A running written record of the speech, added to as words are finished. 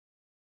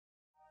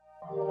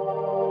Today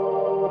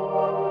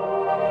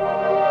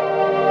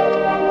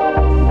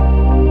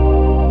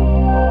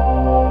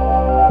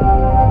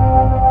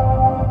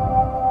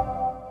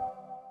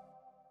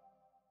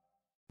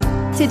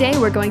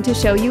we're going to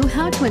show you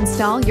how to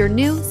install your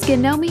new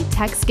Skinomi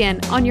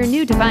TechSkin on your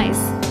new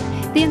device.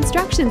 The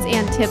instructions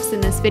and tips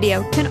in this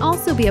video can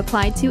also be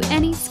applied to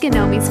any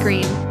Skinomi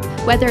screen,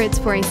 whether it's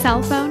for a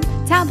cell phone,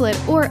 tablet,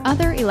 or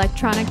other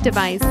electronic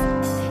device.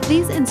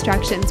 These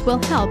instructions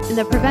will help in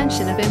the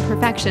prevention of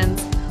imperfections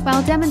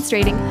while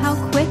demonstrating how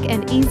quick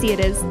and easy it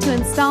is to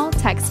install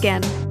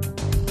TechSkin.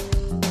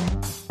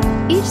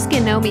 Each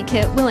Skinomi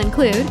kit will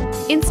include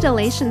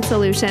installation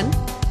solution,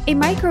 a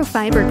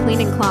microfiber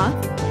cleaning cloth,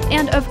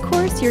 and of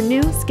course your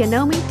new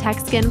Skinomi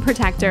TechSkin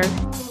protector.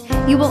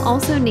 You will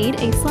also need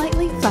a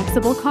slightly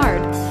flexible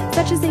card,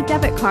 such as a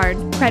debit card,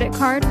 credit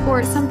card,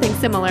 or something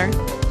similar.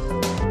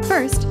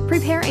 First,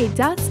 prepare a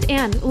dust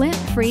and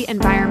lint-free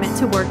environment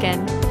to work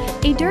in.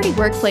 A dirty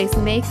workplace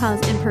may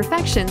cause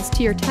imperfections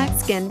to your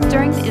TechSkin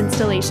during the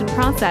installation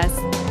process.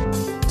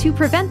 To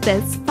prevent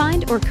this,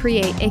 find or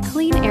create a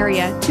clean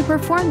area to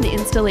perform the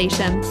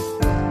installation.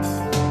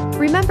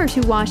 Remember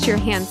to wash your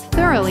hands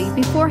thoroughly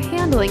before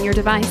handling your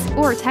device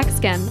or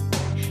TechSkin.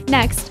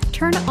 Next,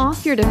 turn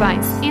off your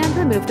device and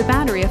remove the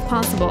battery if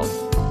possible.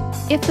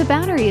 If the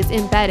battery is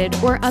embedded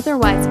or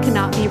otherwise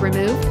cannot be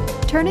removed,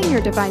 turning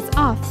your device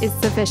off is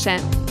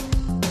sufficient.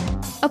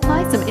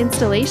 Apply some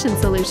installation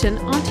solution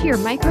onto your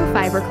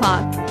microfiber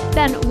cloth,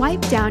 then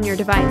wipe down your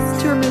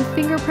device to remove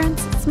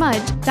fingerprints,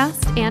 smudge,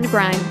 dust, and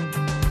grime.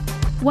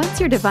 Once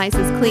your device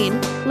is clean,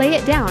 lay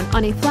it down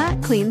on a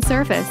flat, clean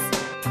surface.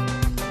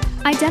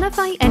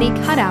 Identify any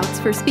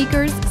cutouts for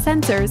speakers,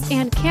 sensors,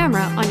 and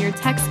camera on your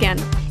TechSkin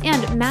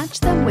and match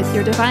them with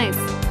your device.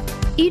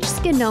 Each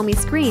Skinomi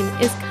screen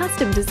is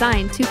custom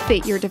designed to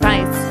fit your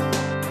device.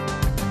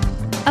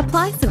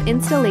 Apply some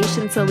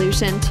installation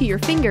solution to your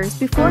fingers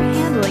before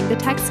handling the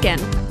TechSkin.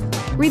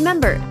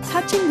 Remember,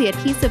 touching the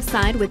adhesive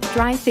side with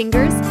dry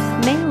fingers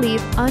may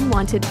leave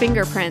unwanted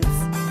fingerprints.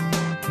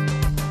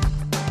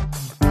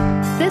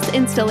 This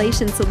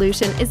installation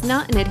solution is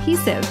not an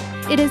adhesive.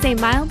 It is a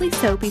mildly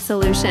soapy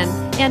solution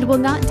and will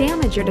not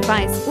damage your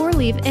device or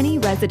leave any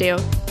residue.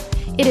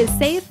 It is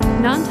safe,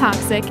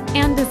 non-toxic,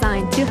 and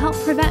designed to help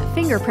prevent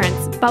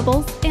fingerprints,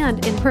 bubbles,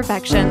 and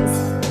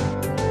imperfections.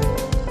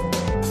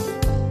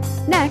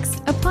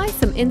 Next, apply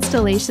some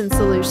installation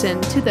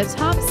solution to the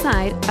top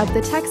side of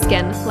the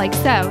TechSkin, like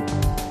so.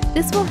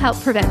 This will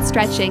help prevent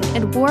stretching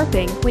and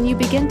warping when you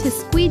begin to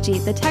squeegee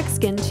the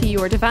TechSkin to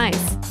your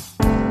device.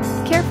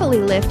 Carefully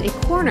lift a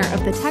corner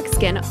of the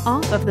TechSkin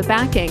off of the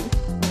backing.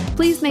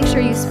 Please make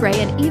sure you spray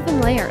an even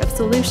layer of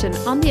solution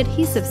on the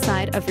adhesive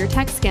side of your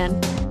TechSkin.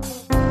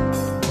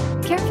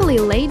 Carefully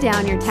lay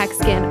down your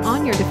TechSkin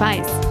on your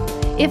device.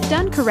 If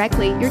done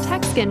correctly, your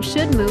TechSkin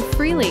should move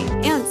freely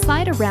and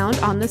slide around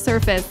on the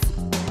surface,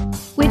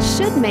 which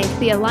should make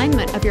the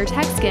alignment of your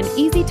TechSkin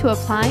easy to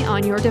apply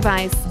on your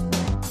device.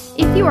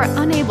 If you are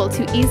unable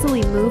to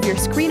easily move your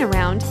screen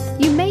around,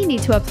 you may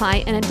need to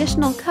apply an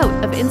additional coat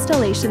of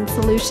installation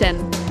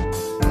solution.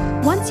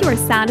 Once you are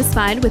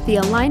satisfied with the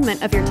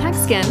alignment of your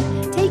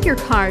TechSkin, take your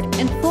card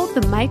and fold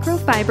the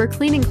microfiber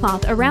cleaning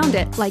cloth around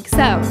it like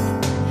so.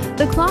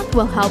 The cloth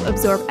will help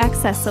absorb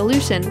excess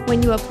solution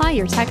when you apply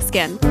your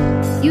TechSkin.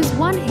 Use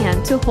one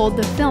hand to hold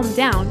the film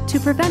down to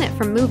prevent it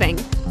from moving.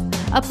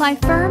 Apply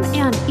firm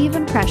and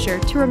even pressure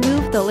to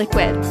remove the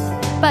liquid,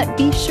 but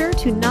be sure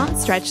to not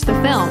stretch the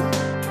film.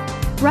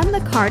 Run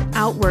the card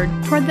outward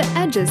toward the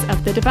edges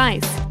of the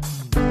device.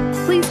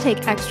 Please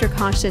take extra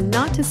caution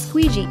not to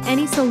squeegee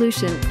any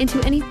solution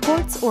into any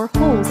ports or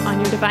holes on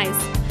your device,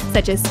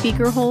 such as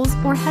speaker holes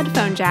or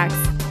headphone jacks.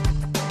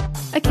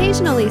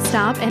 Occasionally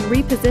stop and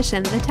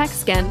reposition the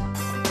TechSkin.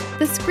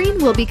 The screen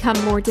will become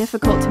more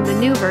difficult to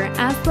maneuver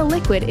as the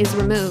liquid is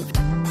removed.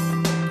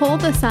 Pull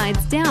the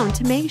sides down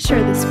to make sure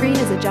the screen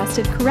is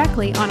adjusted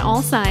correctly on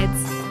all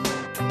sides.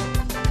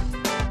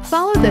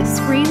 Follow the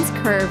screen's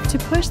curve to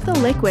push the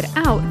liquid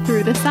out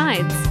through the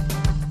sides.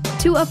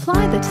 To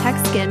apply the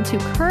TechSkin to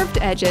curved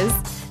edges,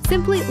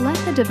 simply let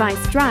the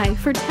device dry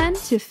for 10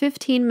 to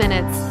 15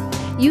 minutes.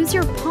 Use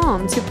your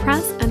palm to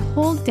press and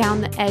hold down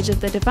the edge of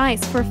the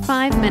device for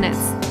 5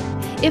 minutes.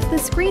 If the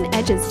screen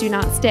edges do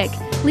not stick,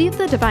 leave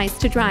the device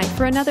to dry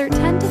for another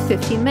 10 to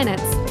 15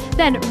 minutes,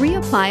 then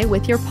reapply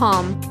with your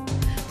palm.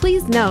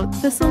 Please note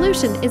the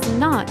solution is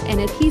not an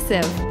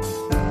adhesive.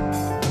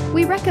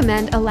 We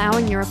recommend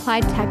allowing your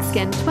applied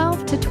TechSkin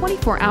 12 to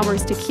 24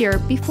 hours to cure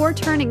before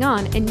turning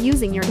on and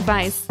using your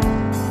device.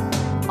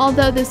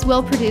 Although this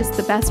will produce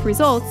the best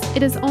results,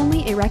 it is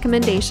only a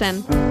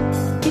recommendation.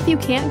 If you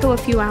can't go a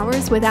few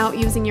hours without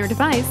using your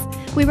device,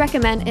 we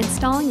recommend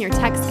installing your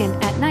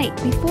TechSkin at night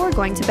before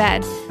going to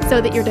bed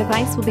so that your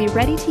device will be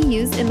ready to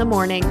use in the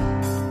morning.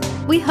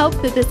 We hope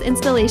that this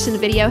installation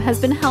video has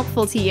been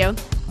helpful to you.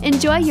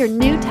 Enjoy your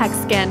new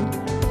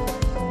TechSkin!